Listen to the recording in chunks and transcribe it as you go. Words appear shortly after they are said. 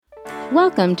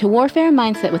Welcome to Warfare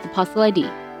Mindset with Apostle ID.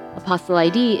 Apostle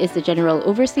ID is the General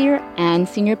Overseer and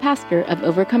Senior Pastor of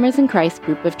Overcomers in Christ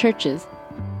group of churches.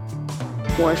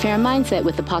 Warfare Mindset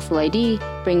with Apostle ID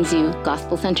brings you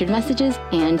gospel-centered messages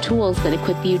and tools that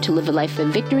equip you to live a life of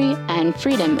victory and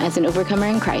freedom as an overcomer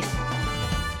in Christ.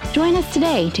 Join us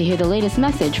today to hear the latest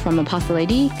message from Apostle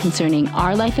ID concerning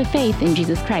our life of faith in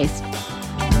Jesus Christ.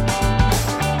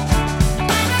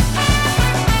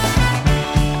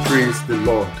 Praise the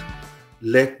Lord.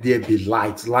 Let there be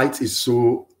light. Light is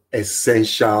so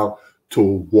essential to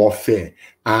warfare.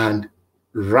 And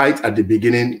right at the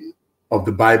beginning of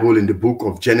the Bible, in the book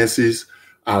of Genesis,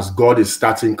 as God is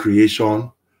starting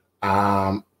creation,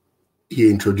 he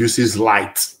introduces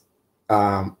light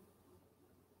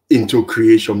into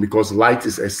creation because light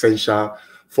is essential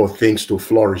for things to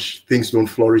flourish. Things don't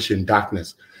flourish in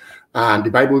darkness. And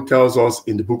the Bible tells us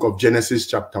in the book of Genesis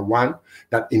chapter 1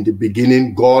 that in the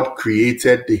beginning, God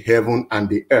created the heaven and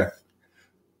the earth.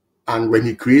 And when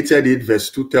he created it, verse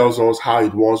 2 tells us how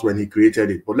it was when he created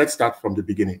it. But let's start from the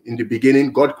beginning. In the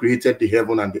beginning, God created the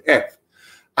heaven and the earth.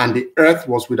 And the earth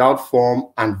was without form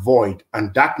and void,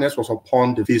 and darkness was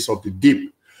upon the face of the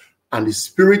deep. And the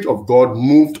Spirit of God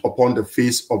moved upon the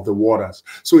face of the waters.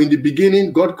 So in the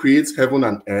beginning, God creates heaven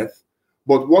and earth,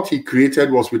 but what he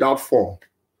created was without form,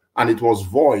 and it was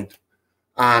void,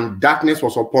 and darkness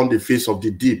was upon the face of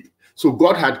the deep. So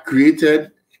God had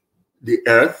created the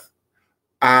earth,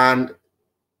 and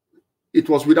it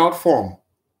was without form,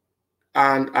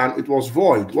 and it was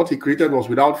void. What he created was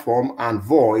without form and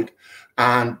void,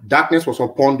 and darkness was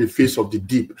upon the face of the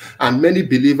deep. And many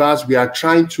believers, we are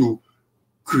trying to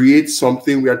create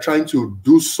something, we are trying to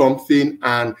do something,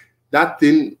 and that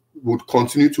thing would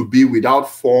continue to be without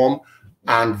form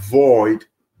and void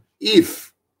if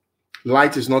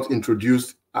light is not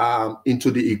introduced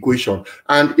into the equation.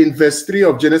 And in verse 3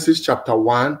 of Genesis chapter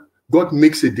 1, God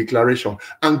makes a declaration.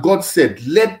 And God said,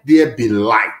 "Let there be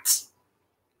light."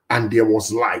 And there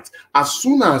was light. As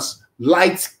soon as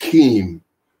light came,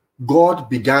 God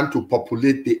began to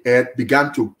populate the earth,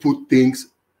 began to put things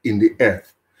in the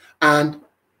earth. And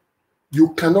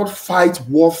you cannot fight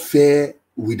warfare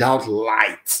without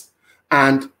light.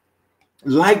 And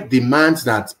light demands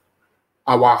that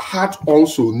our heart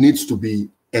also needs to be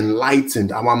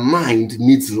enlightened. Our mind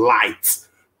needs light.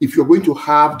 If you're going to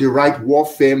have the right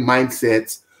warfare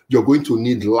mindset, you're going to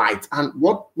need light. And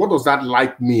what does that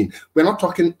light mean? We're not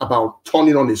talking about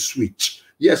turning on a switch.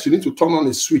 Yes, you need to turn on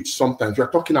a switch sometimes.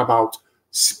 We're talking about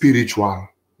spiritual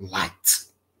light.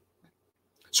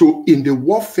 So in the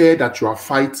warfare that you are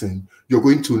fighting, you're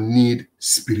going to need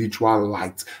spiritual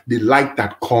light, the light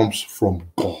that comes from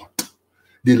God.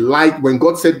 The light, when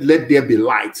God said, "Let there be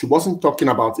light," he wasn't talking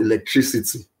about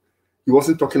electricity. He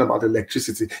wasn't talking about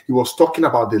electricity. He was talking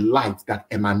about the light that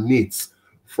emanates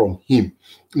from him.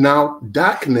 Now,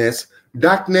 darkness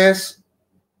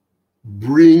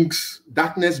brings,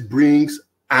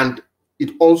 and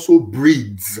it also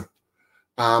breeds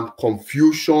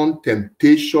confusion,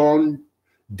 temptation,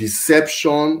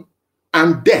 deception,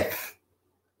 and death.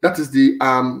 That is the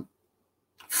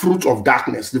fruit of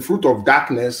darkness. The fruit of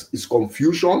darkness is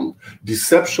confusion,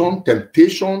 deception,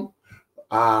 temptation,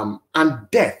 and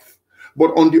death.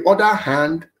 But on the other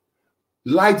hand,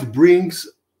 light brings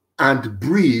and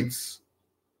breeds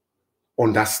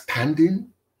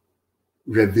understanding,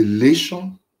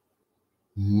 revelation,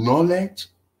 knowledge,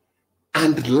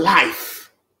 and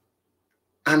life.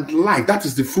 And life, that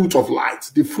is the fruit of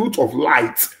light. The fruit of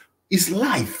light is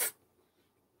life.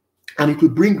 And it will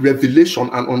bring revelation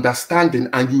and understanding,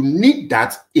 and you need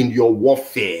that in your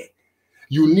warfare.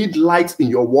 You need light in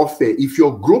your warfare. If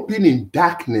you're groping in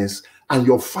darkness and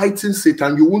you're fighting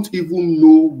Satan, you won't even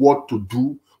know what to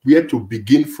do, where to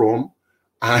begin from,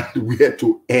 and where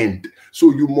to end.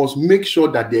 So you must make sure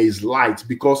that there is light,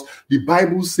 because the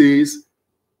Bible says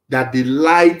that the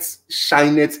light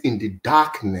shineth in the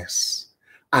darkness,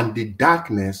 and the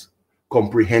darkness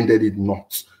comprehended it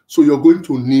not. So you're going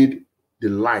to need the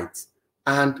light.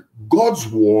 And God's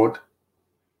word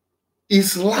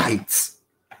is light.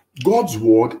 God's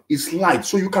word is light.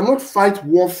 So you cannot fight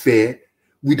warfare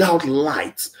without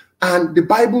light. And the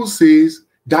Bible says,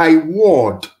 "Thy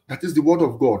word," that is the word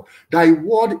of God, "thy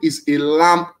word is a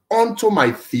lamp unto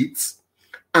my feet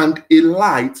and a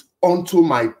light unto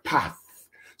my path."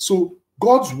 So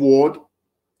God's word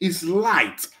is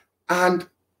light. And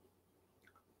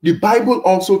the Bible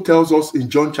also tells us in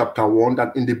John chapter 1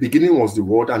 that in the beginning was the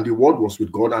Word, and the Word was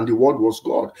with God, and the Word was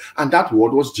God. And that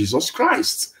Word was Jesus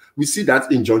Christ. We see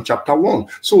that in John chapter 1.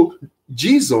 So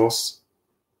Jesus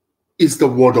is the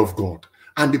Word of God.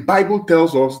 And the Bible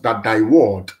tells us that thy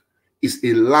Word is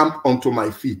a lamp unto my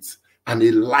feet and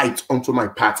a light unto my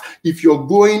path. If you're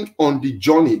going on the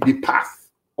journey, the path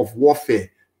of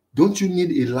warfare, don't you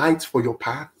need a light for your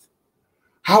path?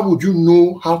 How would you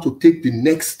know how to take the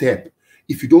next step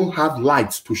if you don't have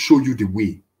lights to show you the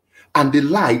way? And the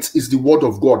light is the word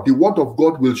of God. The word of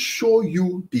God will show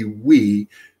you the way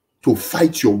to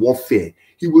fight your warfare.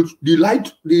 The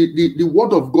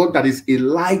word of God that is a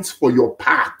light for your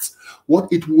path.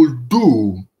 What it will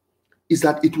do is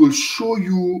that it will show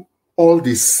you all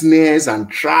the snares and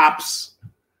traps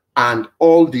and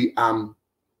all the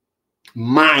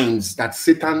mines that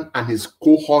Satan and his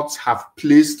cohorts have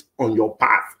placed on your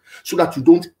path, so that you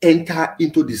don't enter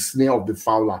into the snare of the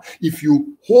fowler. If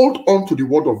you hold on to the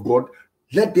word of God,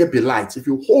 let there be light. If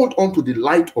you hold on to the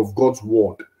light of God's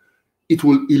word, it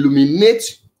will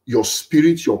illuminate your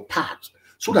spirit, your path,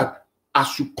 so that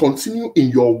as you continue in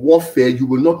your warfare, you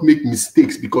will not make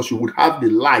mistakes, because you would have the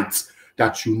light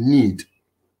that you need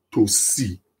to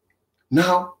see.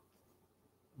 Now,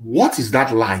 what is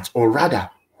that light? Or rather,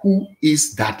 who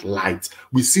is that light?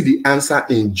 We see the answer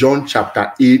in John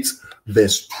chapter 8,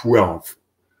 verse 12.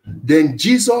 Then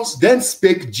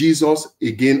spake Jesus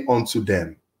again unto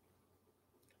them,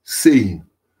 saying,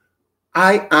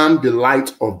 I am the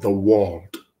light of the world.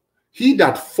 He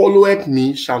that followeth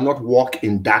me shall not walk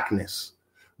in darkness,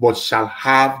 but shall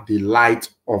have the light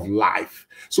of life.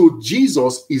 So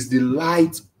Jesus is the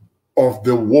light of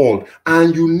the world,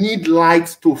 and you need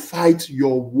light to fight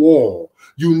your war.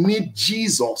 You need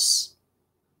Jesus.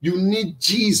 You need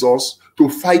Jesus to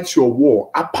fight your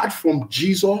war. Apart from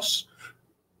Jesus,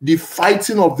 the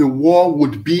fighting of the war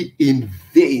would be in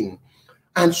vain.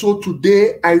 And so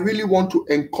today, I really want to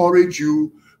encourage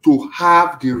you to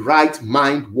have the right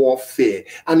mind warfare.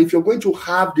 And if you're going to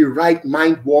have the right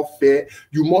mind warfare,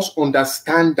 you must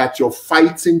understand that you're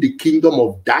fighting the kingdom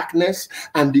of darkness.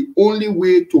 And the only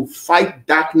way to fight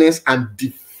darkness and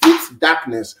defeat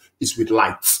darkness is with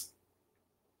light.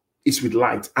 It's with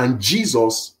light. And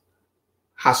Jesus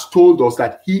has told us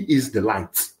that he is the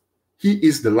light. He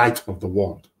is the light of the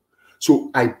world. So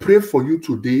I pray for you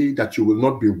today that you will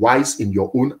not be wise in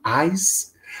your own eyes.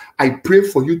 I pray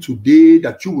for you today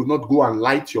that you will not go and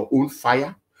light your own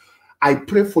fire. I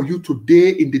pray for you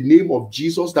today in the name of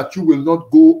Jesus that you will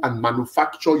not go and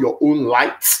manufacture your own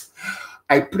lights.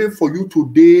 I pray for you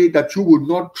today that you will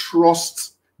not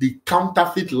trust the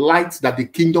counterfeit lights that the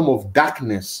kingdom of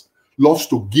darkness loves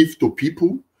to give to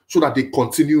people so that they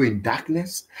continue in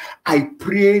darkness. I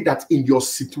pray that in your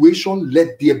situation,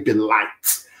 let there be light.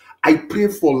 I pray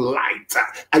for light.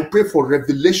 I pray for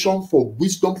revelation, for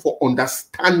wisdom, for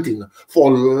understanding,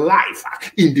 for life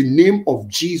in the name of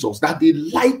Jesus, that the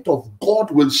light of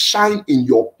God will shine in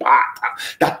your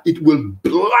path, that it will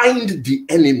blind the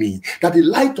enemy, that the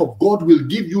light of God will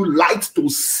give you light to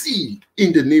see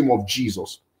in the name of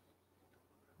Jesus.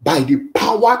 By the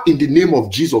power in the name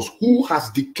of Jesus, who has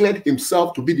declared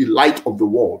himself to be the light of the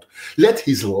world, let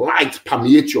his light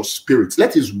permeate your spirit.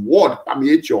 Let his word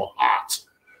permeate your heart,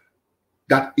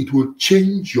 that it will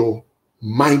change your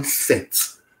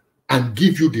mindset and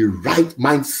give you the right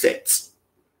mindset,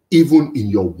 even in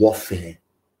your warfare.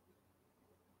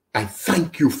 I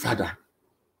thank you, Father.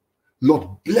 Lord,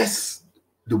 bless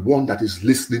the one that is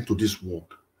listening to this word.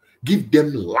 Give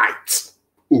them light,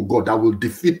 oh God, that will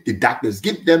defeat the darkness.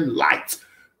 Give them light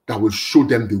that will show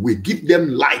them the way. Give them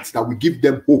light that will give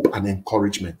them hope and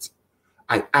encouragement.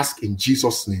 I ask in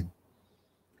Jesus' name.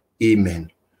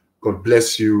 Amen. God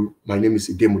bless you. My name is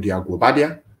Idemudi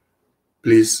Agwobadia.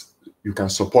 Please, you can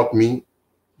support me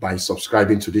by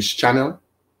subscribing to this channel,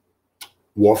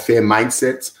 Warfare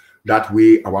Mindset. That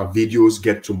way our videos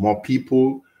get to more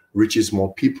people, reaches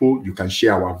more people. You can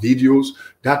share our videos.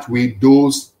 That way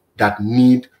those that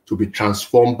need to be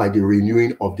transformed by the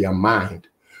renewing of their mind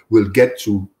will get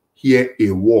to hear a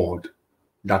word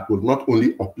that will not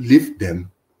only uplift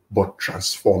them, but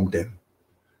transform them.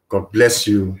 God bless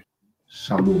you.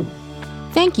 Shalom.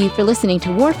 Thank you for listening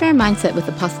to Warfare Mindset with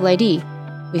Apostle ID.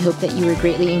 We hope that you were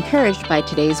greatly encouraged by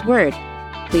today's word.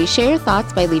 Please share your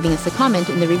thoughts by leaving us a comment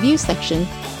in the review section,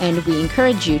 and we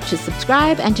encourage you to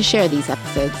subscribe and to share these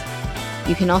episodes.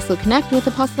 You can also connect with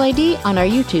Apostle ID on our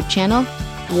YouTube channel,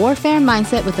 Warfare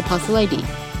Mindset with Apostle ID.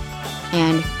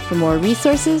 And for more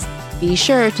resources, be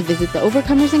sure to visit the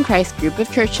Overcomers in Christ group of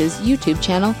churches YouTube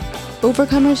channel,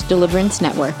 Overcomers Deliverance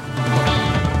Network.